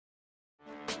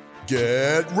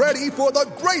Get ready for the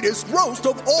greatest roast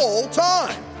of all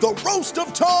time, the Roast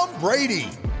of Tom Brady,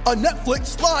 a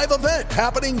Netflix live event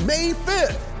happening May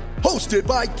 5th. Hosted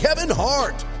by Kevin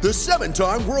Hart, the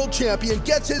 7-time world champion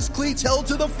gets his cleats held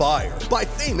to the fire by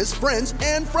famous friends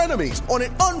and frenemies on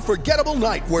an unforgettable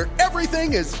night where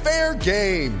everything is fair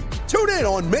game. Tune in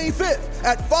on May 5th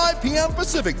at 5 p.m.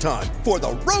 Pacific time for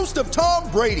the Roast of Tom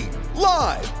Brady,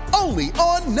 live only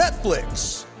on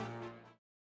Netflix.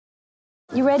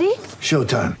 You ready?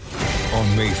 Showtime.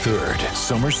 On May 3rd,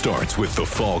 summer starts with The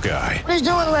Fall Guy. Let's do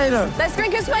it later. Let's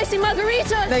drink a spicy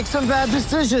margarita. Make some bad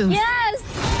decisions. Yes!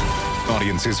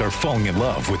 Audiences are falling in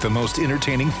love with the most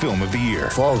entertaining film of the year.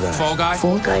 Fall Guy. Fall Guy?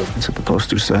 Fall guy. That's what the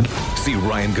poster said. See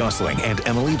Ryan Gosling and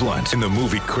Emily Blunt in the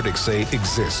movie critics say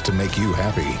exists to make you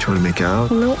happy. Trying to make it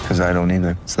out? Nope. Because I don't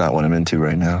either. It's not what I'm into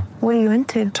right now. What are you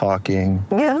into? Talking.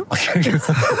 Yeah.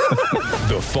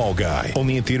 The Fall Guy.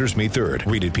 Only in theaters May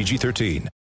 3rd. Rated PG-13.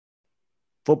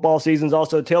 Football season's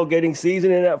also tailgating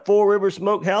season, and at Four Rivers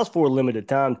Smokehouse for a limited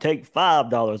time, take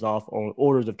 $5 off on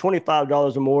orders of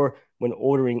 $25 or more when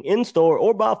ordering in-store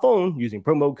or by phone using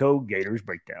promo code Gators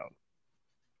Breakdown.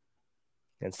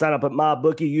 And sign up at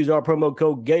MyBookie. Use our promo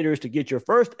code Gators to get your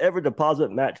first ever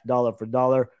deposit match dollar for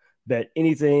dollar. Bet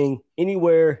anything,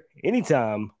 anywhere,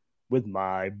 anytime with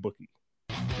MyBookie.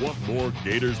 Want more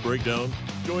Gators Breakdown?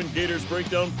 Join Gators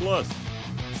Breakdown Plus.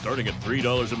 Starting at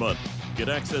 $3 a month. Get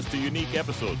access to unique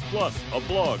episodes, plus a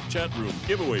blog, chat room,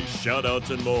 giveaways, shout-outs,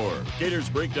 and more. Gators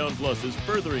Breakdown Plus is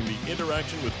furthering the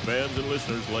interaction with fans and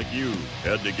listeners like you.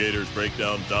 Head to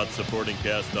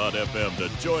GatorsBreakdown.supportingcast.fm to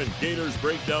join Gators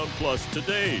Breakdown Plus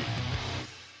today.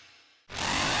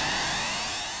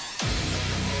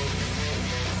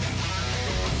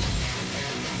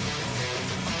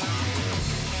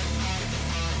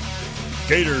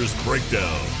 Gators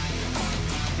Breakdown.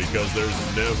 Because there's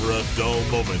never a dull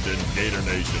moment in Gator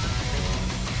Nation.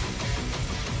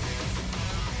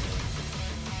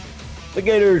 The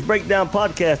Gators Breakdown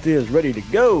podcast is ready to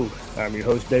go. I'm your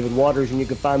host, David Waters, and you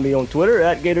can find me on Twitter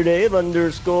at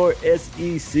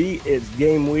GatorDave_SEC. It's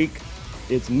game week.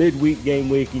 It's midweek game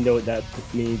week. You know what that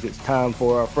means. It's time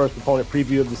for our first opponent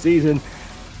preview of the season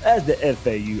as the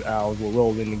FAU Owls will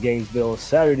roll into Gainesville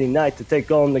Saturday night to take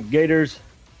on the Gators.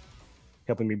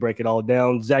 Helping me break it all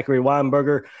down, Zachary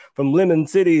Weinberger from Lemon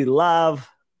City Live,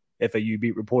 FAU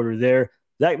beat reporter there.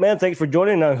 Zach, man, thanks for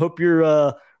joining. I hope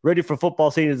you're ready for football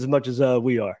season as much as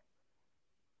we are.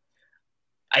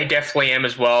 I definitely am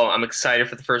as well. I'm excited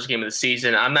for the first game of the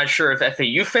season. I'm not sure if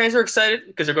FAU fans are excited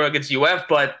because they're going against UF,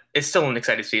 but it's still an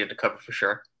exciting season to cover for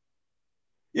sure.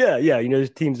 Yeah. You know, these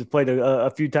teams have played a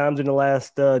few times in the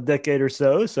last decade or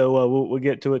so, so we'll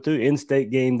get to it too.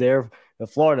 In-state game there.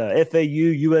 Florida,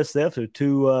 FAU, USF, so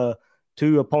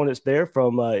two opponents there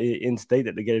from in-state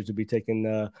that the Gators will be taking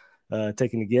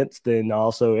against, and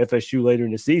also FSU later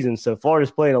in the season. So Florida's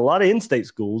playing a lot of in-state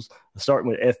schools, starting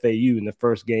with FAU in the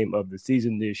first game of the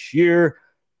season this year.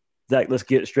 Zach, let's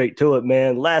get straight to it,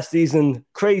 man. Last season,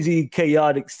 crazy,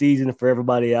 chaotic season for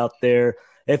everybody out there.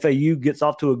 FAU gets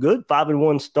off to a good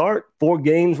 5-1 start. 4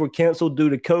 games were canceled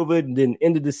due to COVID, and then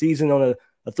ended the season on a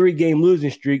 3-game losing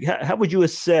streak. How would you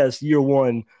assess year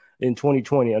one in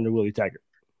 2020 under Willie Taggart?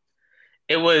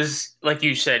 It was, like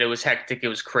you said, it was hectic. It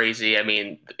was crazy. I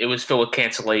mean, it was filled with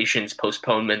cancellations,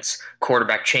 postponements,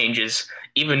 quarterback changes.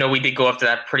 Even though we did go after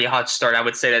that pretty hot start, I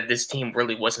would say that this team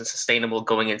really wasn't sustainable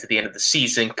going into the end of the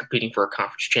season, competing for a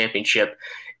conference championship.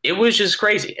 It was just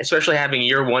crazy, especially having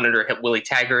year one under Willie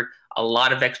Taggart. A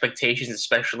lot of expectations,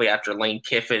 especially after Lane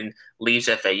Kiffin leaves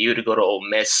FAU to go to Ole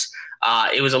Miss.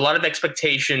 It was a lot of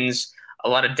expectations, a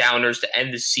lot of downers to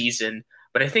end the season.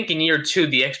 But I think in year two,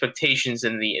 the expectations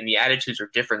and the attitudes are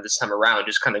different this time around.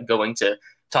 Just kind of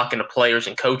talking to players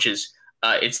and coaches,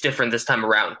 it's different this time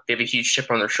around. They have a huge chip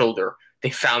on their shoulder.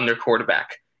 They found their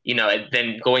quarterback. You know, and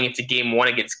then going into game one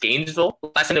against Gainesville,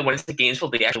 last time they went into Gainesville,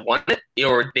 they actually won it,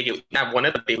 or they not won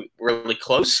it, but they were really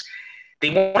close. They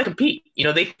want to compete. You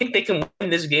know, they think they can win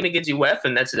this game against UF,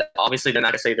 and that's obviously they're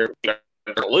not going to say they're going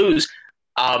to lose.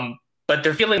 But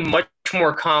they're feeling much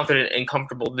more confident and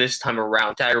comfortable this time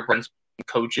around. Taggart brings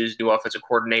coaches, new offensive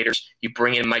coordinators. You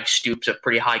bring in Mike Stoops, a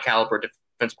pretty high caliber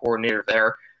defense coordinator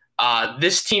there.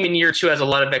 This team in year two has a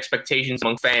lot of expectations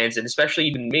among fans, and especially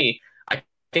even me. I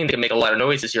think they can make a lot of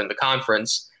noise this year in the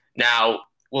conference. Now,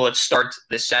 will it start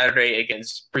this Saturday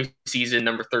against preseason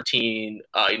number 13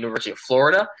 University of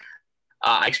Florida?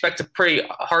 I expect a pretty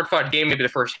hard-fought game, maybe the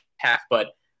first half,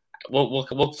 but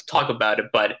we'll talk about it.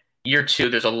 But year two,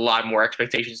 there's a lot more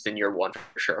expectations than year one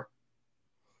for sure.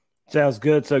 Sounds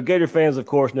good. So Gator fans, of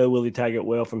course, know Willie Taggart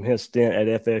well from his stint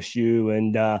at FSU,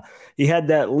 and he had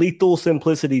that lethal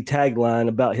simplicity tagline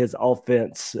about his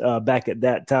offense back at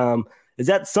that time. Is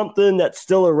that something that's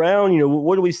still around?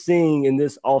 What are we seeing in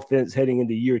this offense heading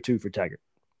into year 2 for Taggart?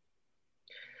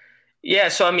 Yeah,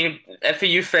 so I mean,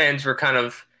 FAU fans were kind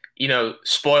of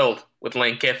spoiled with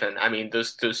Lane Kiffin. I mean,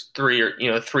 those 3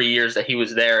 years that he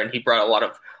was there, and he brought a lot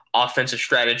of offensive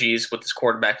strategies with his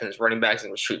quarterback and his running backs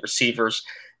and his receivers.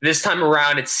 This time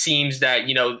around, it seems that,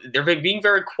 they're being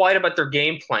very quiet about their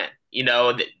game plan.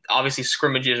 Obviously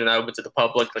scrimmages are not open to the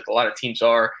public like a lot of teams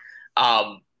are.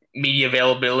 Media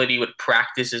availability with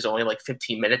practice is only like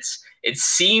 15 minutes. It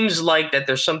seems like that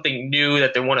there's something new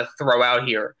that they want to throw out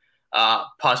here,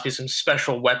 possibly some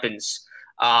special weapons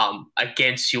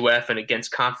against UF and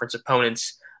against conference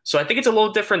opponents. So I think it's a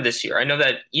little different this year. I know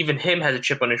that even him has a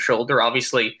chip on his shoulder,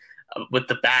 obviously, with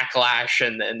the backlash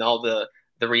and all the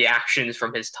reactions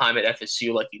from his time at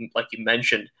FSU, like you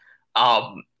mentioned.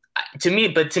 To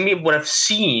me, what I've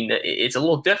seen, it's a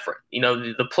little different.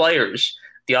 The players,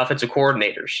 the offensive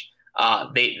coordinators,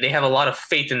 they have a lot of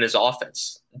faith in this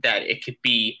offense that it could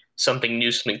be something new,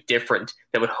 something different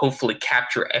that would hopefully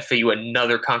capture FAU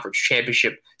another conference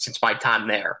championship since my time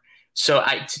there. So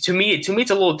to me, it's a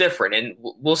little different, and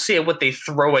we'll see what they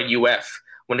throw at UF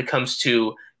when it comes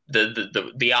to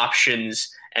the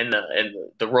options and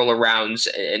the roll arounds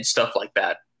and stuff like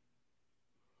that.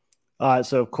 All right,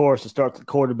 so of course, to start the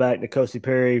quarterback, N'Kosi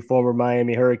Perry, former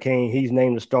Miami Hurricane, he's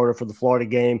named the starter for the Florida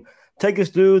game. Take us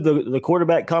through the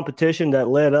quarterback competition that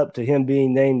led up to him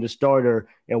being named the starter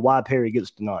and why Perry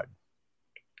gets the nod.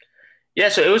 Yeah,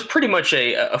 so it was pretty much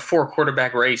a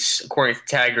 4-quarterback race, according to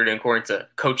Taggart and according to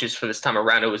coaches for this time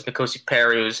around. It was N'Kosi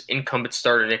Perry, it was incumbent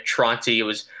starter Nick Tronti, it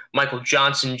was Michael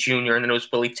Johnson Jr., and then it was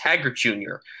Willie Taggart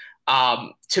Jr.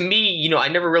 To me, I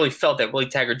never really felt that Willie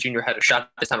Taggart Jr. had a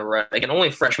shot this time around. Again, only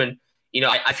a freshman.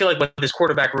 I feel like what this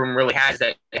quarterback room really has,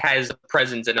 that it has the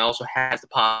presence and also has the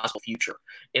possible future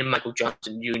in Michael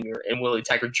Johnson Jr. and Willie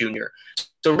Taggart Jr.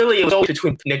 So really, it was always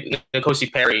between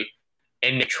N'Kosi Perry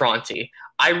and Nick Tronti.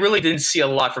 I really didn't see a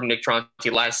lot from Nick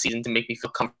Tronti last season to make me feel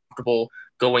comfortable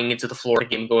going into the Florida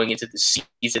game, going into the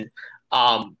season.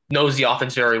 Knows the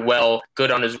offense very well,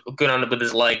 good on it with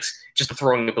his legs. Just the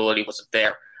throwing ability wasn't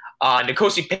there.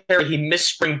 N'Kosi Perry, he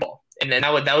missed spring ball, and then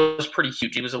that was pretty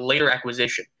huge. He was a later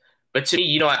acquisition. But to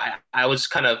me, I was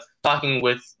kind of talking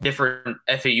with different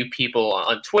FAU people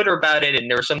on Twitter about it, and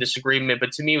there was some disagreement.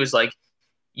 But to me, it was like,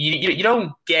 you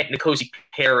don't get N'Kosi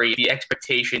Perry. The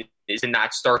expectation is to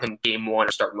not start him game 1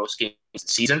 or start most games of the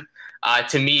season.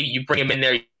 To me, you bring him in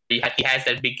there. He has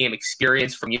that big game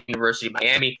experience from University of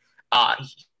Miami.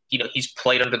 He's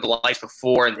played under the lights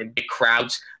before and in big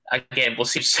crowds. Again, we'll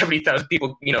see 70,000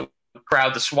 people,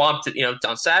 crowd the swamp,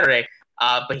 on Saturday.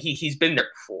 But he's been there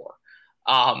before.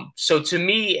 So to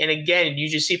me, and again, you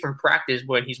just see from practice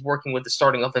when he's working with the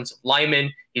starting offensive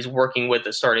linemen, he's working with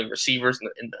the starting receivers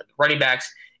and the running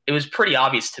backs, it was pretty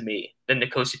obvious to me that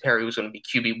N'Kosi Perry was going to be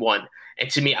QB1. And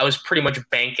to me, I was pretty much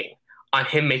banking on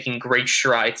him making great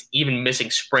strides, even missing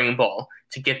spring ball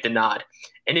to get the nod.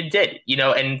 And it did,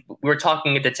 and we were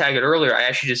talking at the Taggart earlier. I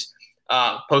actually just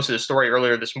posted a story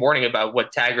earlier this morning about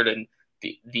what Taggart and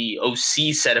the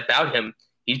OC said about him.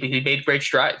 He made great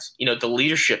strides. The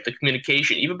leadership, the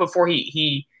communication. Even before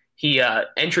he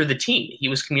entered the team, he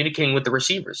was communicating with the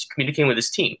receivers, communicating with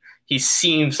his team. He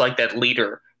seems like that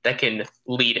leader that can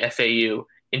lead FAU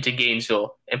into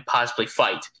Gainesville and possibly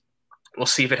fight. We'll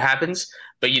see if it happens.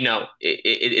 But,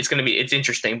 it's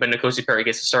interesting. But N'Kosi Perry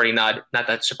gets a starting nod. Not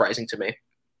that surprising to me.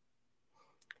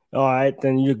 All right,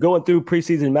 then you're going through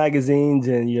preseason magazines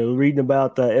and reading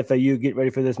about the FAU getting ready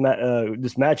for this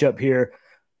matchup here.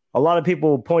 A lot of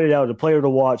people pointed out a player to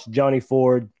watch, Johnny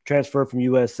Ford, transfer from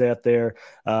USF there,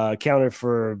 accounted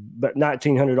for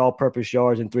 1,900 all-purpose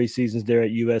yards in 3 seasons there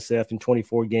at USF in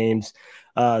 24 games.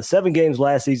 7 games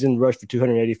last season, rushed for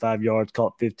 285 yards,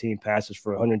 caught 15 passes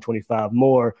for 125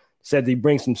 more. Said he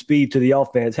brings some speed to the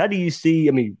offense. How do you see,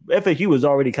 FAU was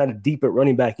already kind of deep at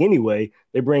running back anyway.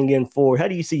 They bring in Ford. How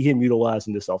do you see him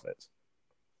utilizing this offense?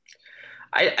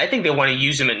 I think they want to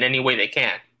use him in any way they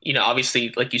can.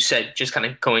 Obviously, like you said, just kind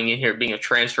of going in here, being a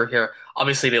transfer here.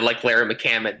 Obviously, they like Larry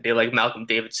McCammon. They like Malcolm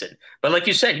Davidson. But like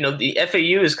you said, the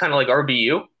FAU is kind of like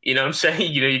RBU. You know what I'm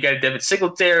saying? You got Devin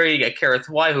Singletary, you got Kareth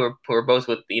White, who are both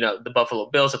with, the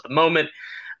Buffalo Bills at the moment.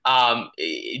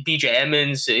 DJ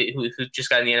Emmons, who just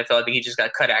got in the NFL. I think he just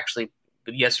got cut, actually,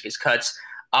 with yesterday's cuts.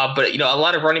 But a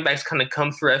lot of running backs kind of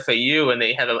come through FAU, and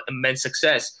they have immense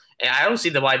success. And I don't see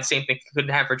why the same thing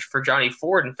couldn't happen for Johnny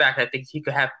Ford. In fact, I think he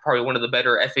could have probably one of the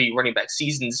better FAU running back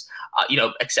seasons,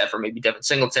 except for maybe Devin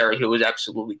Singletary, who was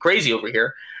absolutely crazy over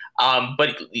here.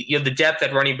 But the depth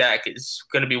at running back is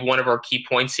going to be one of our key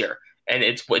points here. And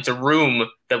it's a room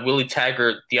that Willie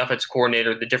Taggart, the offensive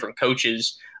coordinator, the different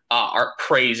coaches are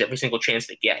praised every single chance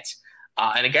they get.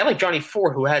 And a guy like Johnny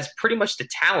Ford, who has pretty much the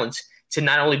talent to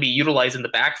not only be utilized in the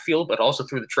backfield, but also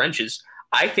through the trenches,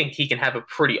 I think he can have a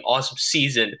pretty awesome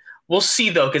season. We'll see,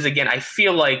 though, because, again, I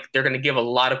feel like they're going to give a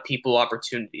lot of people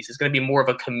opportunities. It's going to be more of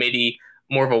a committee,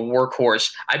 more of a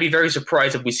workhorse. I'd be very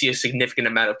surprised if we see a significant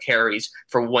amount of carries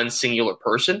for one singular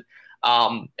person,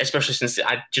 especially since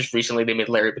just recently they made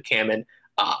Larry Buchanan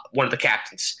one of the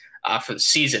captains for the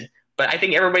season. But I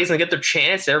think everybody's going to get their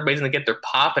chance. Everybody's going to get their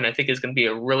pop, and I think it's going to be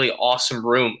a really awesome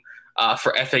room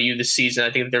for FAU this season.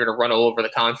 I think they're going to run all over the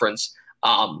conference.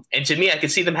 And to me, I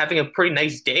could see them having a pretty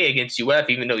nice day against UF,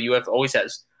 even though UF always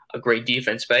has a great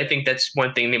defense. But I think that's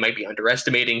one thing they might be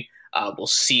underestimating. We'll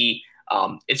see.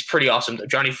 It's pretty awesome, though.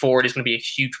 Johnny Ford is going to be a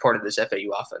huge part of this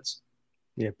FAU offense.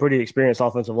 Yeah, pretty experienced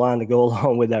offensive line to go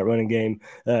along with that running game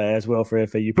as well for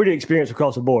FAU. Pretty experienced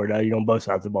across the board, on both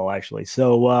sides of the ball, actually.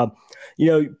 So,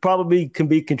 probably can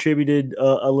be contributed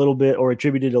a little bit or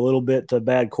attributed a little bit to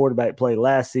bad quarterback play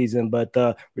last season, but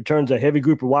returns a heavy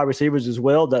group of wide receivers as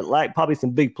well that lack probably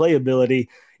some big playability.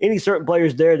 Any certain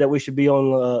players there that we should be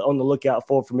on the lookout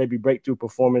for maybe breakthrough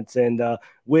performance and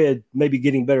with maybe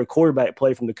getting better quarterback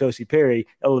play from N'Kosi Perry,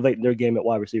 elevating their game at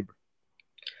wide receiver?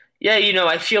 Yeah,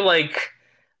 I feel like,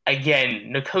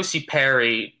 again, N'Kosi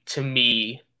Perry, to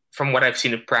me, from what I've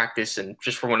seen in practice and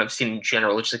just from what I've seen in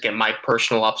general, just again, my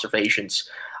personal observations,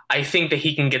 I think that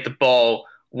he can get the ball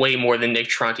way more than Nick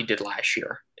Tronti did last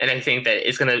year. And I think that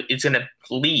it's gonna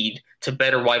lead to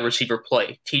better wide receiver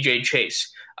play. TJ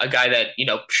Chase, a guy that,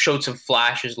 showed some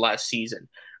flashes last season.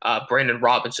 Brandon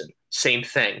Robinson, same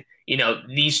thing.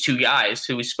 These two guys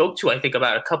who we spoke to, I think,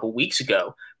 about a couple weeks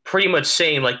ago, pretty much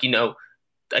saying, like,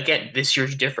 again, this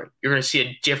year's different. You're going to see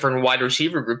a different wide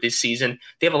receiver group this season.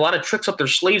 They have a lot of tricks up their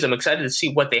sleeves. I'm excited to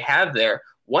see what they have there.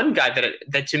 One guy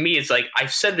that to me is like,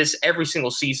 I've said this every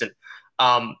single season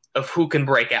of who can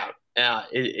break out.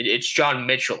 It's John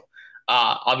Mitchell.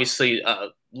 Obviously,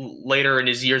 later in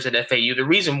his years at FAU, the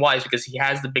reason why is because he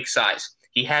has the big size.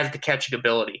 He has the catching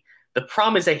ability. The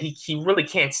problem is that he really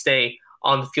can't stay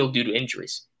on the field due to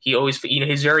injuries. He always,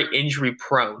 he's very injury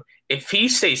prone. If he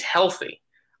stays healthy,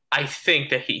 I think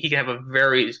that he can have a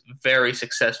very, very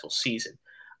successful season.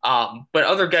 But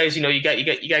other guys, you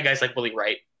got guys like Willie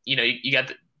Wright. You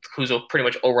got who's pretty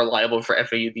much unreliable for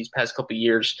FAU these past couple of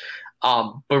years.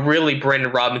 But really,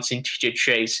 Brandon Robinson, TJ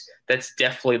Chase, that's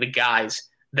definitely the guys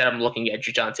that I'm looking at.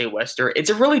 Ja'Jonte Wester. It's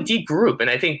a really deep group, and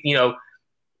I think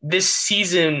this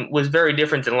season was very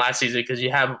different than last season because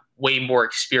you have way more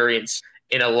experience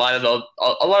in a lot of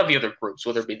the other groups,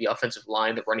 whether it be the offensive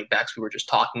line, the running backs we were just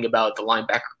talking about, the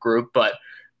linebacker group, but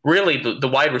really the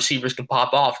wide receivers can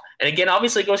pop off. And again,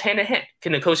 obviously it goes hand in hand.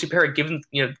 Can N'Kosi Perry give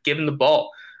him the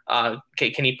ball?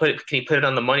 Can he put it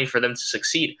on the money for them to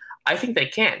succeed? I think they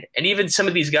can. And even some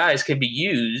of these guys can be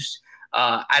used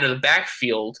out of the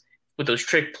backfield with those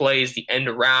trick plays, the end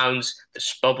arounds, the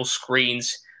bubble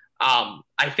screens.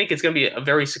 I think it's going to be a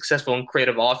very successful and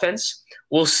creative offense.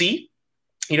 We'll see.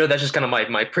 That's just kind of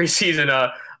my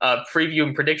preseason preview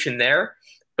and prediction there.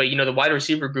 But, the wide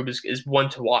receiver group is one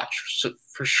to watch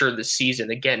for sure this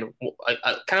season. Again,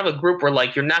 kind of a group where,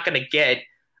 like, you're not going to get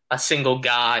a single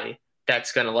guy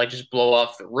that's going to, like, just blow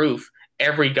off the roof.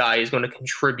 Every guy is going to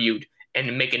contribute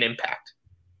and make an impact.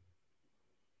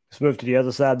 Let's move to the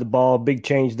other side of the ball. Big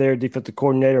change there. Defensive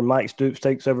coordinator Mike Stoops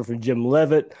takes over from Jim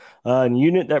Leavitt. A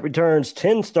unit that returns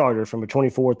 10 starters from a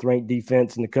 24th ranked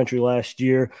defense in the country last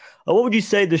year. What would you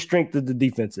say the strength of the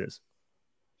defense is?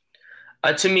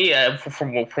 To me,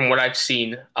 from what I've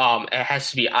seen, it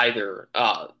has to be either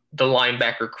the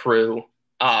linebacker crew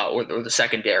or the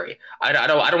secondary. I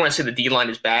don't want to say the D-line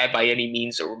is bad by any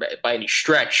means or by any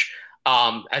stretch,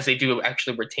 as they do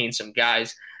actually retain some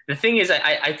guys. The thing is,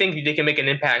 I think they can make an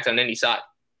impact on any side,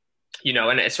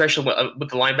 and especially with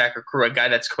the linebacker crew, a guy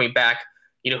that's coming back,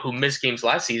 who missed games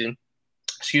last season,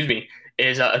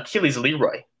 is Achilles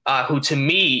Leroy, who to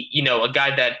me, a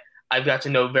guy that I've got to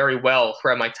know very well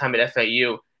throughout my time at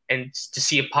FAU, and to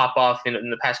see it pop off in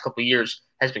the past couple of years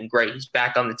has been great. He's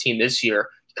back on the team this year,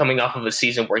 coming off of a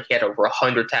season where he had over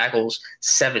 100 tackles,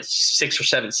 6 or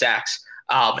 7 sacks.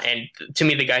 And to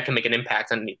me, the guy can make an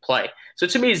impact on any play. So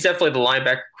to me, it's definitely the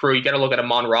linebacker crew. You got to look at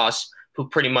Amon Ross, who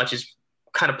pretty much is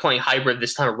kind of playing hybrid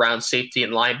this time around, safety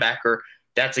and linebacker.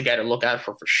 That's a guy to look out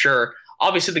for sure.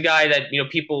 Obviously, the guy that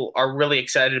people are really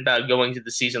excited about going to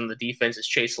the season on the defense is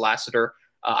Chase Lassiter,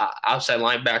 outside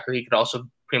linebacker. He could also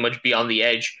pretty much be on the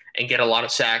edge and get a lot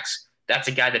of sacks. That's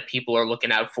a guy that people are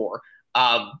looking out for.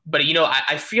 But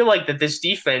I feel like that this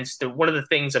defense, one of the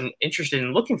things I'm interested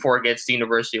in looking for against the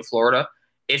University of Florida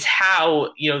is how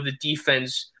the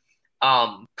defense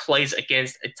plays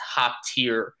against a top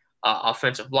tier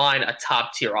offensive line, a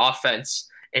top tier offense,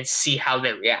 and see how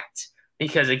they react.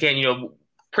 Because again,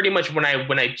 pretty much when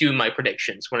I do my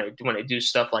predictions, when I do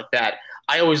stuff like that,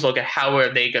 I always look at how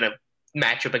are they going to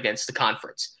match up against the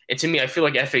conference. And to me, I feel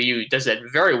like FAU does that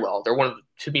very well. They're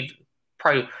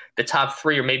probably the top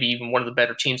 3 or maybe even one of the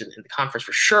better teams in the conference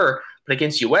for sure. But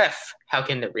against UF, how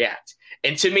can they react?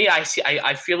 And to me,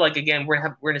 I feel like again we're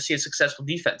gonna see a successful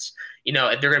defense.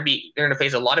 They're gonna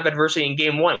face a lot of adversity in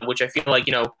game 1, which I feel like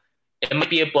it might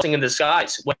be a blessing in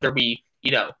disguise, whether we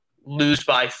lose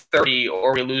by 30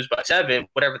 or we lose by 7,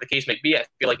 whatever the case may be. I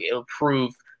feel like it'll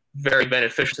prove very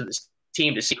beneficial to this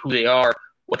team to see who they are,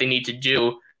 what they need to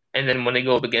do, and then when they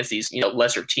go up against these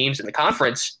lesser teams in the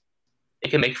conference, it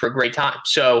can make for a great time.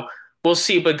 So we'll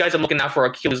see. But guys, I'm looking out for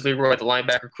Achilles Leroy at the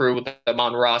linebacker crew with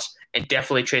Amon Ross, and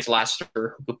definitely Chase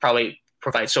Lassiter, who could probably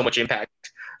provide so much impact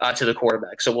to the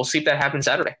quarterback. So we'll see if that happens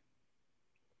Saturday.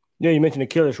 Yeah, you mentioned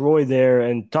Achilles Roy there,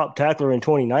 and top tackler in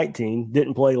 2019,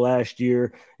 didn't play last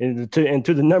year. And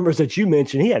to the numbers that you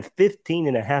mentioned, he had 15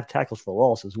 and a half tackles for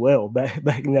loss as well back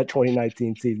in that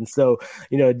 2019 season. So,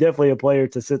 definitely a player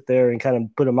to sit there and kind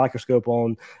of put a microscope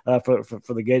on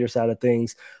for the Gator side of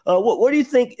things. What do you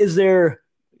think is there?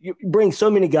 You bring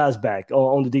so many guys back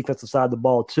on the defensive side of the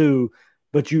ball too.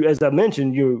 But as I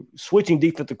mentioned, you're switching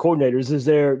defensive coordinators. Is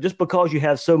there, just because you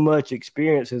have so much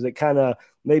experience, is it kind of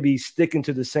maybe sticking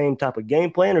to the same type of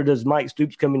game plan, or does Mike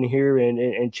Stoops come in here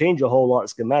and change a whole lot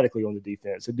schematically on the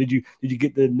defense? So did you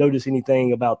get to notice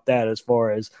anything about that as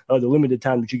far as the limited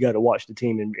time that you got to watch the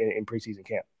team in preseason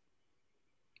camp?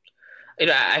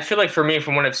 I feel like for me,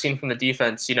 from what I've seen from the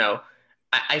defense,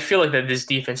 I feel like that this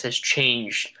defense has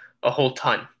changed a whole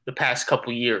ton the past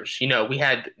couple years. We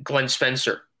had Glenn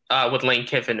Spencer with Lane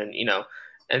Kiffin,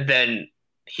 and then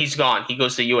he's gone. He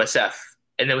goes to USF,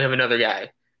 and then we have another guy,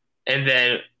 and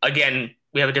then again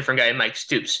we have a different guy, Mike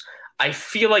Stoops. I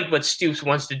feel like what Stoops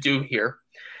wants to do here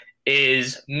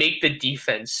is make the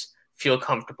defense feel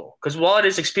comfortable, because while it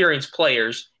is experienced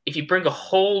players, if you bring a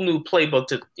whole new playbook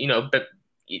to but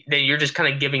then you're just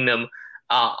kind of giving them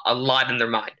a lot in their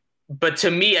mind. But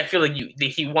to me, I feel like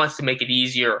he wants to make it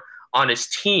easier on his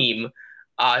team.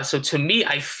 So to me,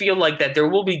 I feel like that there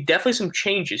will be definitely some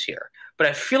changes here, but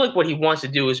I feel like what he wants to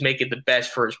do is make it the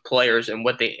best for his players and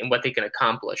what they can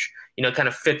accomplish, kind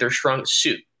of fit their strongest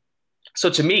suit. So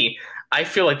to me, I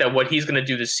feel like that what he's going to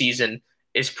do this season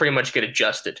is pretty much get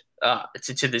adjusted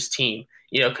to this team,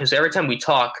 because every time we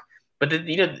talk,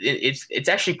 it's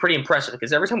actually pretty impressive,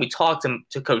 because every time we talk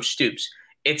to Coach Stoops,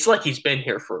 it's like he's been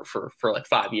here for like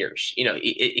 5 years.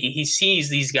 He sees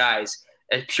these guys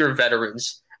as pure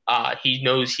veterans. He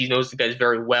knows the guys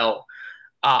very well.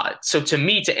 So to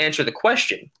me, to answer the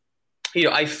question,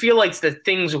 I feel like that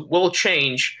things will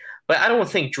change, but I don't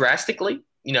think drastically,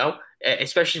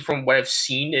 especially from what I've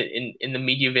seen in the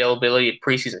media availability at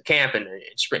preseason camp and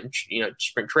spring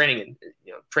training and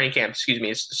training camp,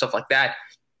 and stuff like that.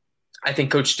 I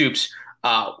think Coach Stoops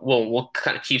will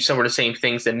kind of keep some of the same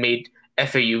things that made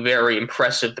FAU very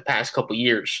impressive the past couple of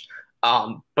years.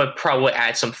 But probably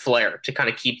add some flair to kind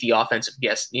of keep the offense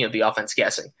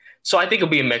guessing. So I think it'll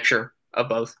be a mixture of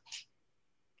both.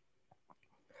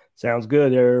 Sounds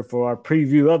good there for our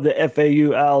preview of the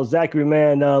FAU Owls. Zachary,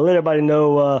 man, let everybody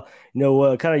know,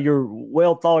 kind of your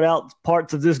well thought out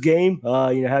parts of this game. How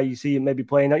you see it maybe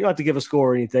playing out. You don't have to give a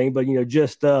score or anything, but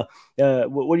just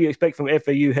what do you expect from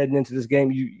FAU heading into this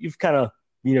game? You've kind of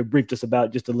briefed us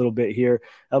about just a little bit here,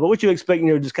 but what you expect,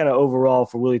 just kind of overall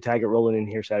for Willie Taggart rolling in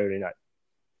here Saturday night?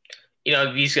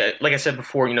 These guys, like I said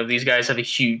before, these guys have a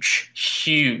huge,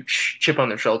 huge chip on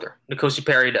their shoulder. N'Kosi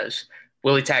Perry does.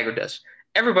 Willie Taggart does.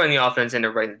 Everybody in the offense and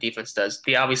everybody in the defense does.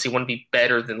 They obviously want to be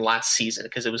better than last season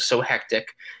because it was so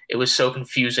hectic. It was so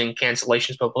confusing.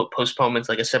 Cancellations, postponements,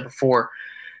 like I said before.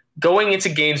 Going into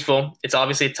Gainesville, it's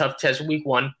obviously a tough test week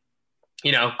 1.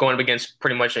 Going up against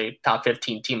pretty much a top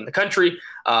 15 team in the country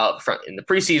in the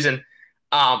preseason.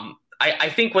 I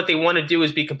think what they want to do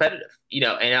is be competitive,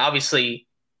 and obviously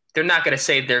they're not going to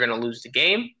say they're going to lose the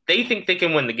game. They think they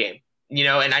can win the game,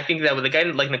 and I think that with a guy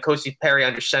like N'Kosi Perry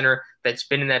under center that's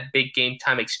been in that big game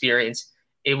time experience,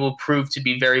 it will prove to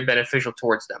be very beneficial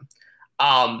towards them.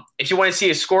 If you want to see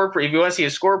a score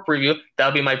preview,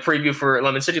 that'll be my preview for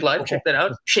Lemon City Live. Check that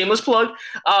out. Shameless plug.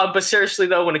 But seriously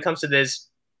though, when it comes to this,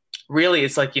 really,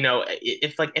 it's like,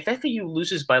 if FAU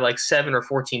loses by like 7 or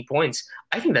 14 points,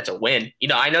 I think that's a win.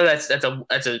 I know that's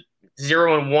a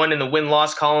 0-1 in the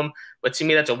win-loss column, but to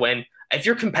me, that's a win. If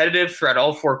you're competitive throughout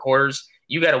all 4 quarters,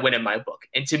 you got to win in my book.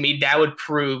 And to me, that would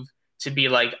prove to be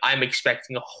like, I'm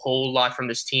expecting a whole lot from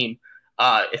this team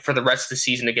for the rest of the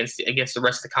season against the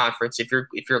rest of the conference. If you're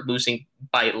losing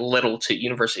by little to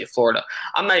University of Florida,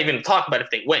 I'm not even talking about if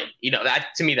they win. That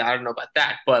to me, I don't know about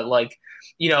that, but like,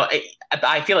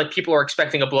 I feel like people are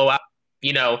expecting a blowout.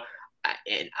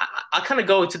 And I kind of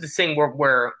go to the thing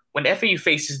where when FAU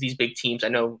faces these big teams, I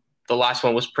know the last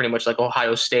one was pretty much like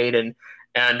Ohio State and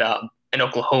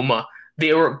Oklahoma.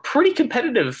 They were pretty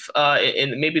competitive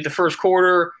in maybe the first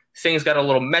quarter. Things got a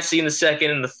little messy in the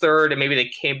second and the third, and maybe they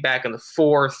came back in the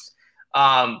fourth.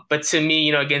 But to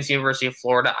me, against the University of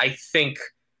Florida, I think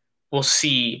we'll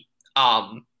see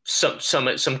some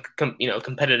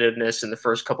competitiveness in the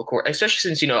first couple quarters,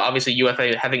 especially since obviously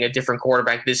UFA having a different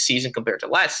quarterback this season compared to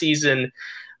last season,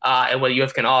 and what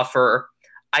UF can offer.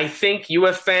 I think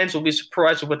UF fans will be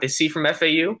surprised with what they see from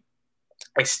FAU.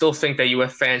 I still think that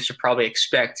UF fans should probably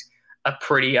expect a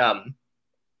pretty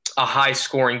a high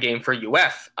scoring game for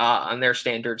UF on their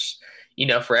standards.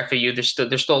 For FAU, there's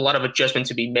still a lot of adjustment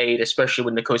to be made, especially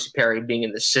with N'Kosi Perry being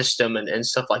in the system and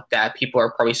stuff like that. People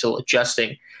are probably still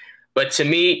adjusting. But to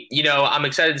me, I'm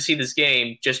excited to see this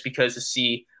game just because to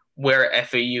see where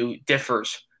FAU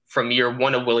differs from year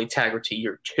one of Willie Taggart to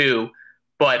year two.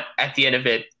 But at the end of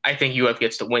it, I think UF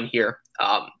gets the win here.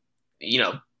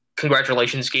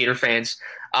 Congratulations, Gator fans.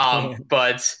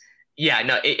 But yeah,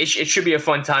 no, it should be a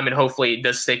fun time, and hopefully it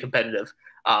does stay competitive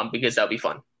because that'll be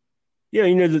fun. Yeah,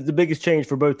 the biggest change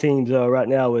for both teams right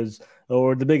now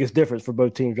or the biggest difference for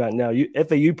both teams right now,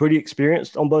 FAU pretty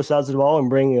experienced on both sides of the ball and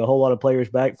bringing a whole lot of players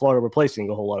back. Florida replacing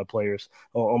a whole lot of players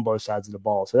on both sides of the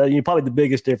ball. So that's probably the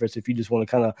biggest difference if you just want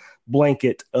to kind of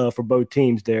blanket for both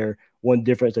teams there. One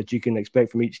difference that you can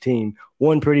expect from each team.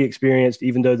 One pretty experienced,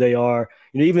 even though they are,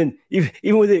 even with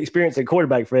the experience at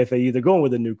quarterback for FAU, they're going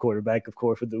with a new quarterback, of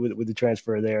course, with the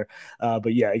transfer there.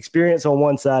 But yeah, experience on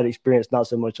one side, experience not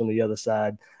so much on the other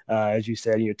side. As you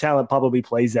said, talent probably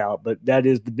plays out, but that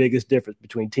is the biggest difference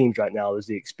between teams right now is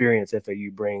the experience FAU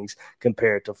brings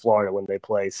compared to Florida when they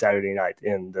play Saturday night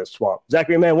in the Swamp.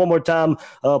 Zachary, man, one more time,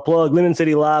 plug Lemon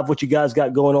City Live, what you guys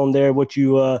got going on there, what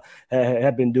you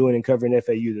have been doing and covering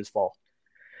FAU this fall.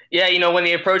 Yeah, when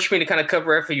they approached me to kind of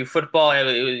cover FAU football,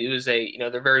 it was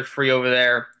they're very free over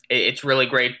there. It's really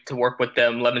great to work with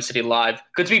them, Lemon City Live.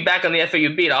 Good to be back on the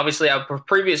FAU beat. Obviously, I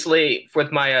previously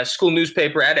with my school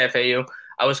newspaper at FAU,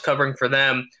 I was covering for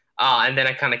them, and then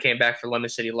I kind of came back for Lemon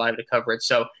City Live to cover it.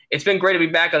 So it's been great to be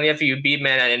back on the FAU beat,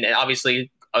 man, and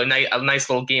obviously a nice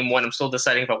little game one. I'm still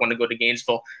deciding if I want to go to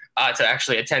Gainesville to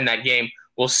actually attend that game.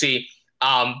 We'll see.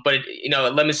 But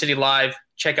at Lemon City Live,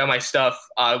 check out my stuff.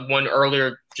 One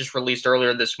just released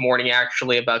earlier this morning,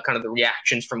 actually, about kind of the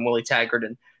reactions from Willie Taggart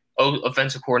and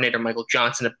offensive coordinator Michael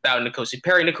Johnson about N'Kosi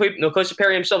Perry. N'Kosi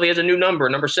Perry himself, he has a new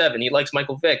number 7. He likes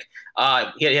Michael Vick.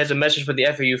 He has a message for the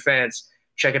FAU fans.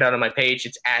 Check it out on my page.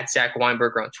 It's at Zach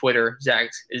Weinberger on Twitter. Zach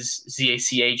is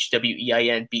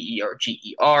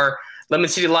ZachWeinberger. Lemon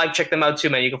City Live, check them out too,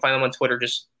 man. You can find them on Twitter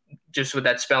just with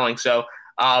that spelling. So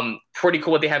pretty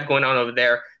cool what they have going on over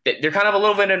there. They're kind of a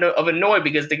little bit of annoyed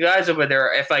because the guys over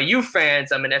there are FIU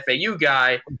fans. I'm an FAU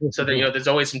guy, so that there's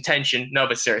always some tension. No,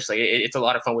 but seriously, it's a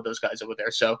lot of fun with those guys over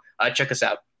there. So check us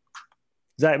out.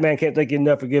 Zach, man, can't thank you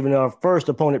enough for giving our first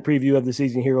opponent preview of the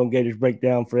season here on Gators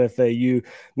Breakdown for FAU.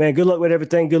 Man, good luck with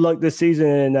everything. Good luck this season,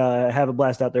 and have a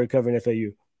blast out there covering FAU.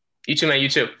 You too, man. You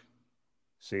too.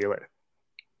 See you later.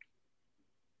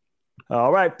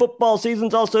 All right, football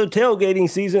season's also tailgating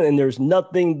season, and there's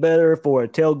nothing better for a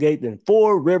tailgate than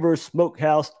Four Rivers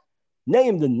Smokehouse,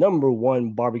 named the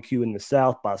 #1 barbecue in the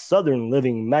South by Southern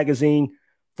Living Magazine.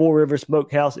 Four Rivers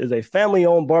Smokehouse is a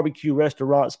family-owned barbecue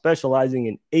restaurant specializing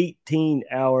in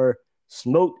 18-hour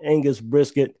smoked Angus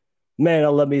brisket. Man, I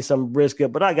love me some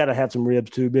brisket, but I got to have some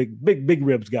ribs too. Big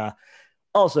ribs guy.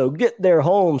 Also, get their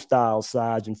home-style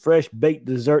sides and fresh baked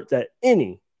desserts at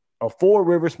any of Four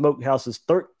Rivers Smokehouse's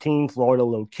 13 Florida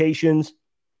locations.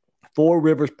 Four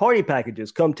Rivers party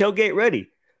packages come tailgate ready,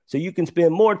 so you can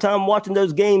spend more time watching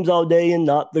those games all day and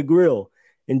not the grill.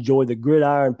 Enjoy the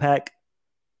gridiron pack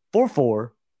for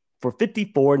 4 for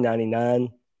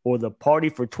 $54.99 or the party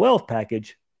for 12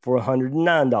 package for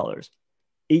 $109.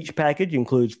 Each package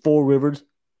includes Four Rivers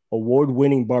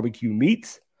award-winning barbecue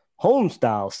meats,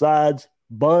 home-style sides,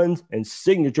 buns, and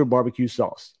signature barbecue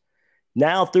sauce.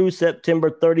 Now through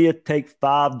September 30th, take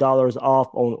 $5 off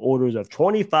on orders of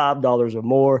 $25 or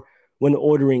more when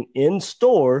ordering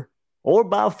in-store or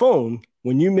by phone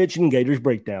when you mention Gators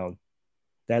Breakdown.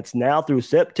 That's now through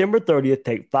September 30th.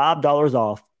 Take $5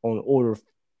 off on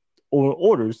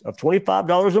orders of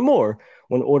 $25 or more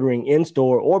when ordering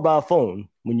in-store or by phone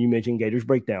when you mention Gators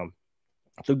Breakdown.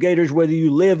 So Gators, whether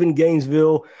you live in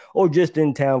Gainesville or just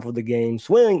in town for the game,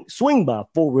 swing by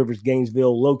Four Rivers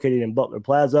Gainesville, located in Butler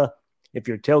Plaza. If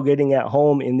you're tailgating at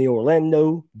home in the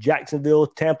Orlando, Jacksonville,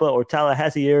 Tampa, or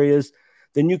Tallahassee areas,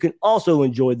 then you can also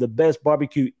enjoy the best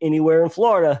barbecue anywhere in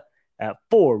Florida at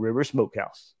Four Rivers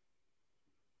Smokehouse.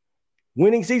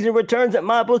 Winning season returns at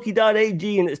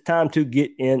mybookie.ag, and it's time to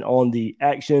get in on the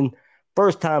action.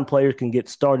 First-time players can get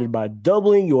started by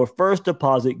doubling your first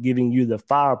deposit, giving you the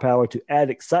firepower to add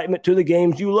excitement to the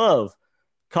games you love.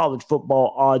 College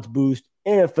football odds boost,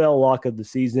 NFL lock of the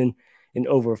season, and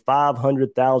over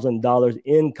 $500,000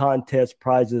 in contest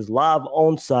prizes live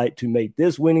on site to make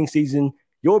this winning season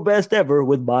your best ever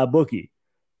with MyBookie.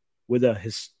 With a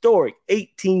historic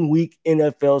 18-week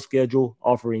NFL schedule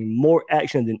offering more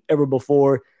action than ever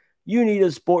before, you need a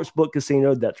sportsbook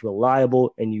casino that's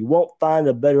reliable, and you won't find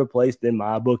a better place than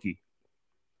MyBookie.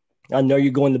 I know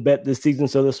you're going to bet this season,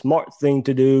 so the smart thing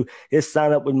to do is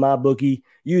sign up with MyBookie.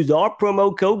 Use our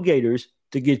promo code Gators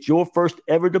to get your first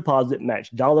ever deposit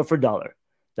matched dollar for dollar.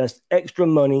 That's extra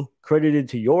money credited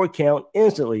to your account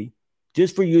instantly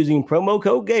just for using promo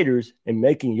code Gators and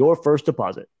making your first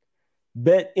deposit.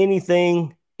 Bet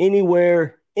anything,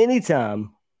 anywhere,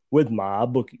 anytime with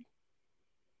MyBookie.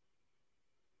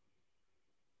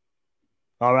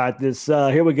 All right,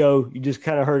 here we go. You just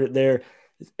kind of heard it there.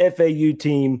 This FAU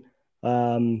team,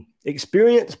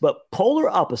 experience, but polar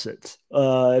opposites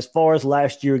as far as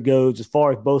last year goes, as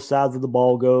far as both sides of the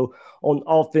ball go. On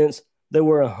offense, they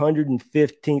were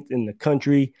 115th in the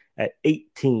country at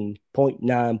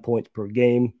 18.9 points per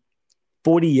game,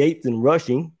 48th in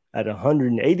rushing at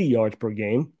 180 yards per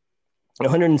game,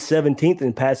 117th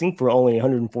in passing for only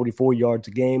 144 yards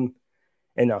a game,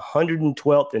 and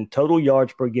 112th in total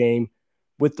yards per game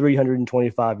with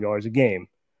 325 yards a game.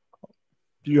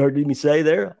 You heard me say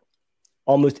there,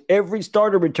 almost every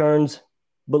starter returns,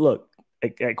 but look,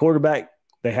 at quarterback,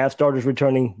 they have starters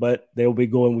returning, but they'll be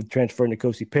going with transferring to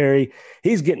N'Kosi Perry.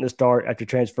 He's getting a start after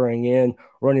transferring in.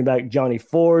 Running back Johnny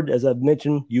Ford, as I've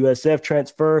mentioned, USF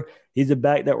transfer. He's a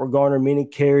back that will garner many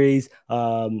carries,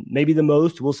 maybe the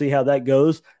most. We'll see how that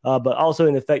goes, but also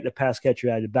an effective pass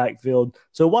catcher out of the backfield.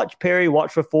 So watch Perry,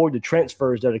 watch for Ford, the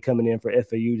transfers that are coming in for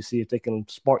FAU to see if they can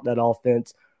spark that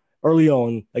offense early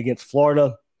on against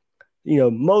Florida. You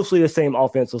know, mostly the same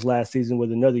offense as last season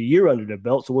with another year under their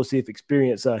belt. So we'll see if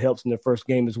experience helps in their first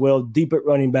game as well. Deep at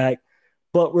running back,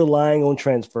 but relying on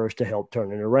transfers to help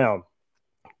turn it around.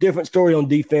 Different story on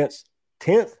defense.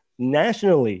 10th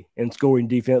nationally in scoring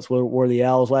defense were the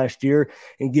Owls last year,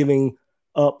 and giving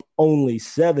up only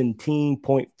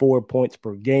 17.4 points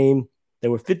per game. They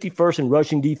were 51st in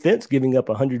rushing defense, giving up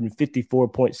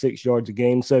 154.6 yards a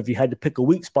game. So if you had to pick a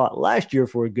weak spot last year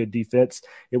for a good defense,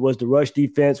 it was the rush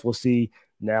defense. We'll see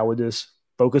now with this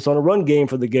focus on a run game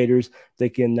for the Gators, they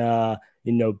can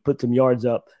put some yards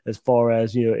up as far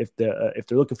as, if they're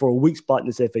looking for a weak spot in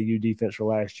this FAU defense for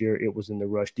last year, it was in the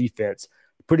rush defense.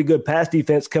 Pretty good pass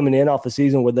defense coming in off a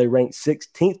season where they ranked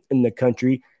 16th in the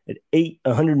country at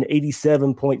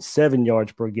 187.7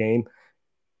 yards per game.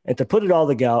 And to put it all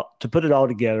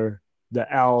together,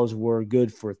 the Owls were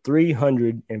good for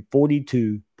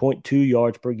 342.2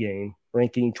 yards per game,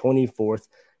 ranking 24th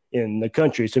in the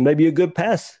country. So maybe a good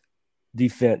pass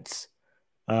defense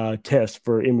test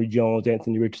for Emory Jones,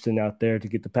 Anthony Richardson out there to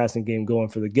get the passing game going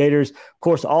for the Gators. Of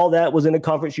course, all that was in the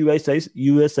Conference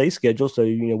USA schedule, so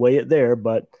weigh it there.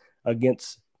 But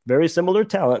against very similar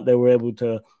talent, they were able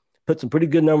to put some pretty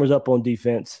good numbers up on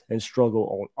defense and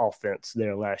struggle on offense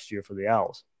there last year for the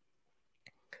Owls.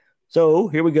 So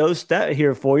here we go. Stat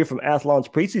here for you from Athlon's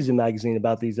preseason magazine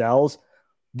about these Owls.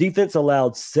 Defense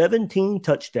allowed 17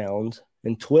 touchdowns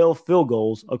and 12 field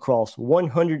goals across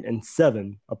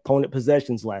 107 opponent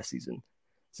possessions last season.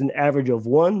 It's an average of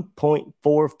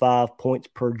 1.45 points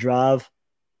per drive.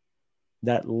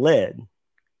 That led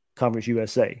Conference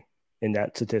USA in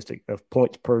that statistic of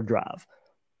points per drive.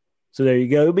 So there you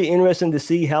go. It'll be interesting to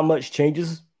see how much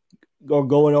changes are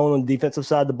going on the defensive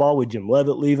side of the ball with Jim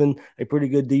Leavitt leaving a pretty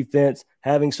good defense,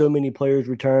 having so many players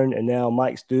return, and now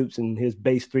Mike Stoops and his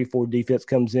base 3-4 defense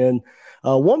comes in.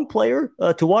 One player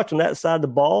to watch on that side of the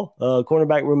ball,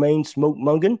 cornerback Romaine Smoke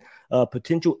Mungan,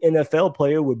 potential NFL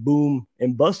player with boom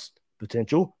and bust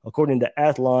potential. According to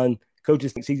Athlon,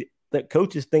 coaches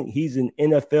think he's an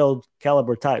NFL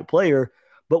caliber type player,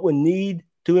 but would need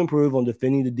to improve on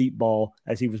defending the deep ball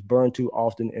as he was burned too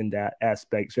often in that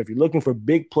aspect. So if you're looking for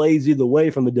big plays either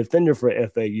way from a defender for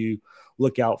FAU,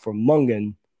 look out for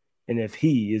Mungan, and if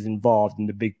he is involved in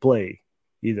the big play,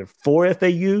 either for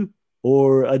FAU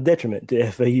or a detriment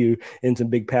to FAU in some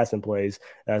big passing plays,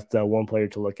 that's one player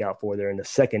to look out for there in the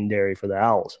secondary for the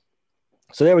Owls.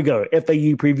 So there we go,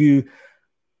 FAU preview.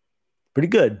 Pretty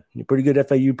good. Pretty good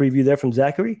FAU preview there from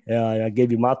Zachary. I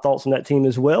gave you my thoughts on that team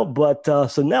as well. But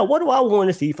so now what do I want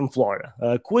to see from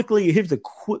Florida? Quickly, here's the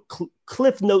quick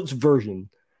Cliff Notes version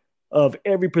of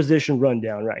every position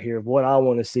rundown right here of what I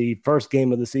want to see first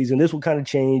game of the season. This will kind of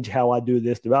change how I do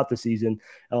this throughout the season.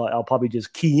 I'll probably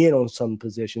just key in on some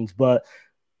positions, but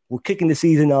we're kicking the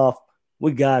season off.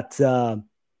 We got, a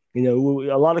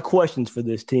lot of questions for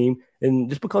this team. And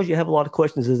just because you have a lot of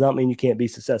questions does not mean you can't be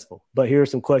successful. But here are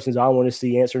some questions I want to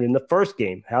see answered in the first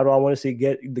game. How do I want to see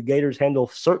the Gators handle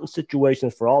certain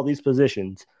situations for all these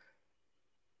positions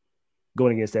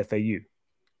going against FAU?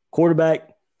 Quarterback,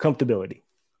 comfortability.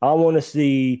 I want to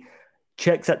see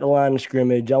checks at the line of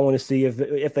scrimmage. I want to see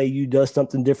if FAU does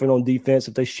something different on defense,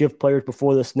 if they shift players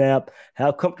before the snap.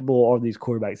 How comfortable are these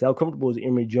quarterbacks? How comfortable is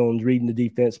Emory Jones reading the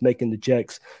defense, making the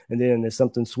checks, and then if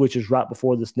something switches right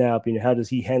before the snap, how does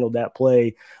he handle that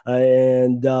play?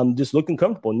 And just looking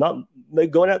comfortable, not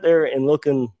going out there and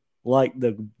looking like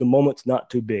the moment's not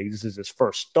too big. This is his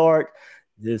first start.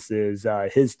 This is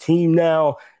his team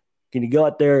now. Can he go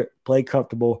out there, play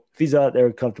comfortable? If he's out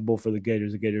there comfortable for the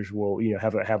Gators will,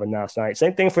 have a nice night.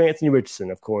 Same thing for Anthony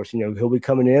Richardson, of course. He'll be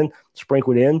coming in,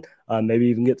 sprinkled in, maybe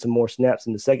even get some more snaps